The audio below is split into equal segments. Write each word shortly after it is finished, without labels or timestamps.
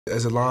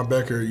As a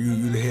linebacker,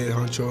 you the head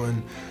honcho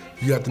and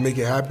you have to make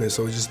it happen.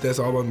 So that's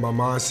all my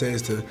mindset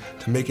is to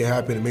make it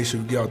happen and make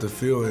sure we get out the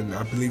field, and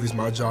I believe it's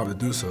my job to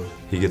do so.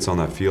 He gets on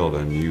that field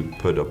and you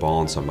put a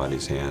ball in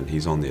somebody's hand,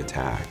 he's on the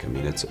attack. I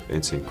mean,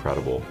 it's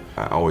incredible.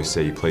 I always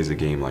say he plays the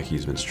game like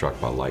he's been struck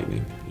by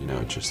lightning. You know,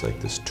 it's just like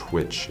this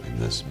twitch and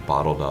this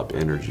bottled up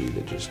energy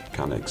that just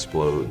kind of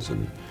explodes,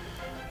 and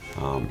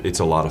it's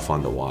a lot of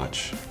fun to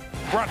watch.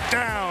 Brought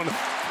down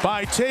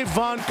by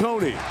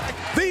Coney.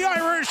 The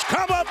Irish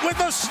come up with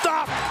a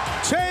stop.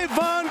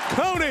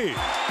 Coney.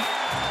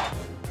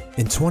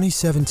 In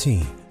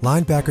 2017,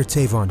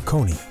 linebacker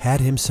Coney had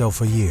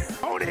himself a year.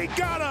 Coney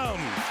got him.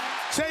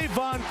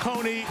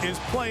 Coney is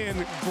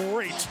playing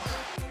great.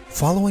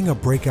 Following a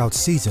breakout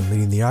season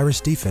leading the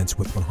Irish defense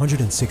with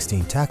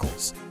 116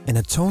 tackles and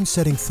a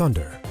tone-setting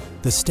thunder,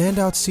 the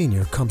standout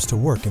senior comes to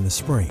work in the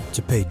spring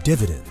to pay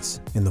dividends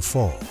in the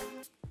fall.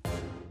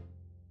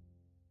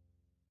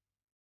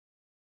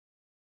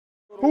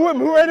 Who with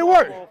me? Who ready to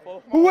work?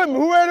 Who with me?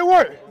 Who ready to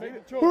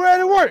work? Who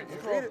ready to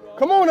work?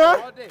 Come on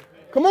now.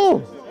 Come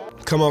on.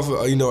 Come off,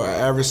 an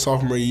average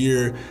sophomore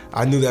year,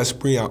 I knew that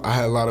spring I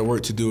had a lot of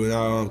work to do, and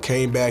I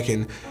came back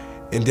and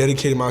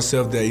dedicated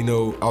myself that,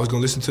 I was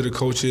gonna listen to the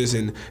coaches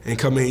and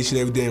come in each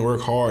and every day and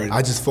work hard.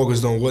 I just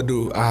focused on what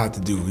do I have to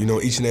do,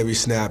 each and every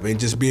snap, and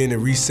just being a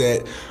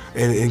reset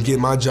and get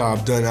my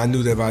job done. I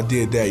knew that if I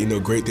did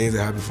that, great things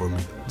would happen for me.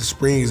 The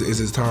spring is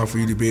a time for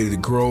you to be able to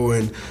grow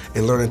and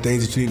learn the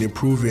things that you need to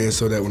improve in,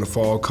 so that when the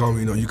fall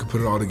comes, you can put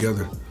it all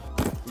together.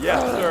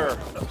 Yes, sir.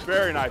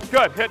 Very nice.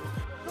 Good. Hit.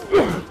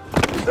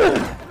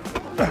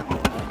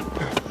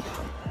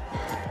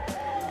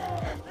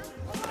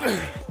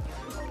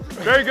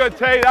 Very good,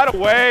 Tay. That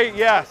away.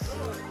 Yes.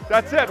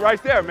 That's it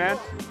right there, man.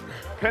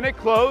 Pin it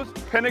close,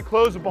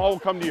 the ball will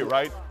come to you,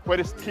 right? Way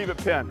to keep it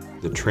pinned.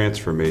 The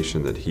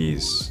transformation that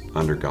he's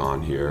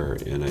undergone here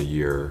in a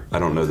year, I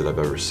don't know that I've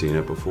ever seen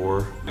it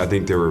before. I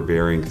think there were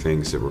varying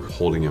things that were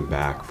holding him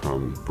back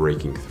from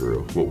breaking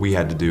through. What we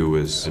had to do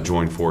was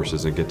join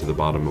forces and get to the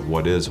bottom of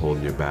what is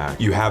holding you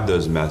back. You have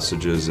those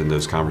messages and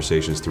those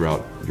conversations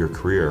throughout your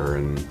career,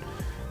 and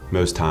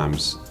most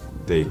times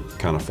they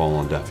kind of fall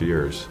on deaf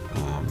ears,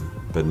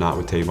 but not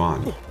with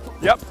Tavon.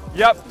 Yep,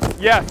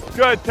 yes,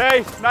 good,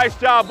 Tay. Nice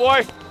job,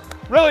 boy.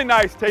 Really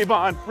nice,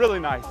 Tavon, really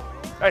nice.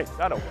 Hey,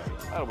 that'll way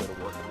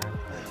to work, man.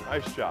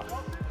 Nice job.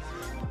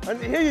 I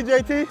need to hear you,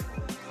 JT.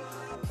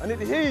 I need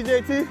to hear you,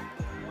 JT.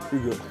 You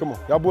good, come on.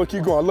 Y'all boys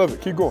keep going, I love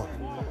it, keep going.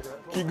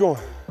 Keep going.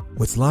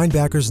 With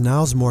linebackers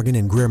Niles Morgan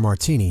and Greer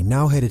Martini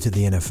now headed to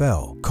the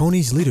NFL,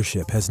 Coney's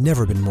leadership has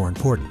never been more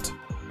important.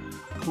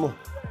 Come on,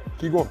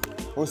 keep going.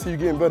 I want to see you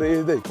getting better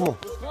every day, come on.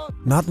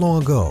 Not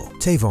long ago,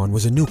 Tavon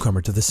was a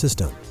newcomer to the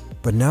system,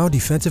 but now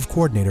defensive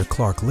coordinator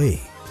Clark Lee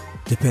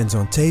depends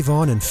on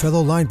Tavon and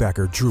fellow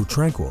linebacker Drew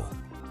Tranquil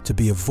to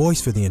be a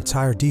voice for the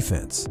entire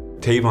defense.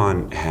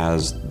 Tavon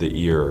has the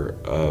ear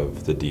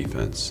of the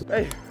defense.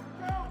 Hey,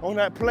 on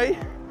that play,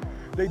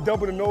 they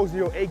double the nose of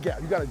your A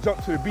gap. You got to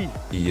jump to the B.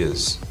 He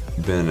has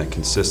been a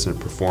consistent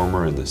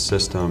performer in the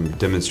system,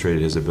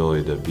 demonstrated his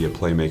ability to be a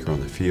playmaker on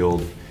the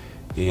field,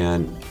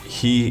 and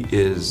he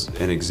is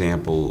an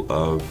example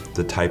of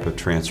the type of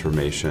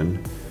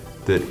transformation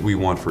that we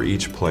want for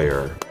each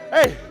player.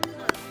 Hey,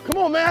 come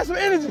on, man, have some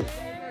energy.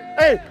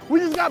 Hey, we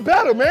just got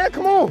better, man,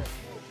 come on.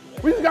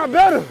 We just got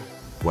better.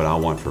 What I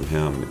want from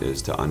him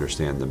is to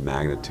understand the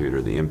magnitude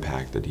or the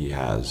impact that he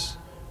has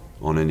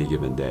on any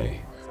given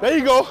day. There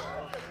you go.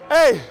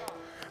 Hey,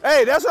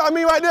 that's what I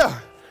mean right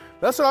there.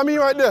 That's what I mean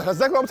right there. That's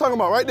exactly what I'm talking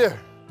about right there.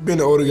 Being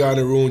the older guy in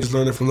the room, just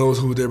learning from those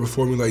who were there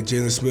before me, like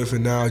Jalen Smith,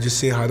 and now just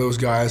seeing how those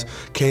guys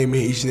came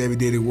in each and every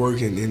day to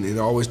work and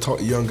always taught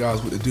the young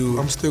guys what to do.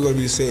 I'm still going to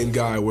be the same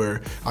guy where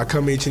I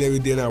come in each and every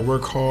day and I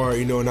work hard,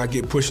 and I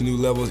get pushed to new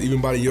levels,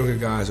 even by the younger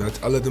guys.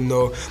 I let them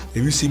know, if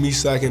you see me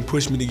slacking,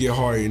 push me to get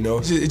hard,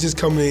 It's just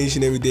coming in each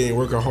and every day and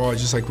working hard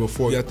just like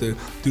before. You have to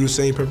do the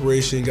same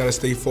preparation, got to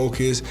stay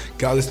focused,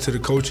 got to listen to the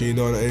coaching,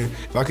 and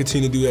if I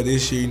continue to do that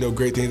this year,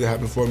 great things will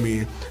happen for me,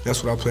 and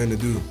that's what I plan to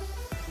do.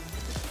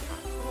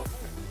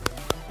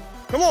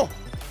 Come on.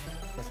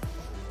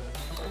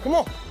 Come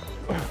on.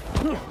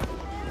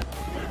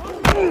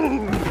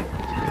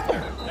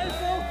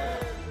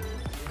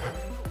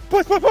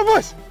 Push.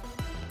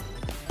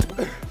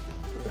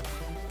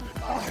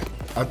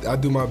 I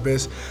do my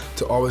best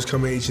to always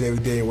come in each and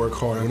every day and work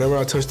hard. Whenever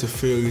I touch the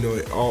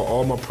field,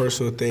 all my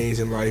personal things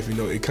in life,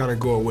 it kind of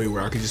go away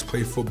where I can just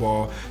play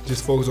football,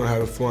 just focus on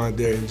having fun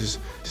there and just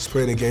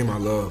playing the game I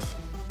love.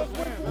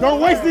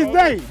 Don't waste this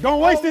day. Don't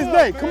waste this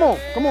day. Come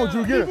on,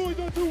 Drew, get it.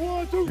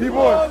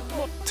 B-boy.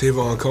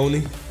 Tavon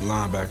Coney,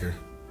 linebacker.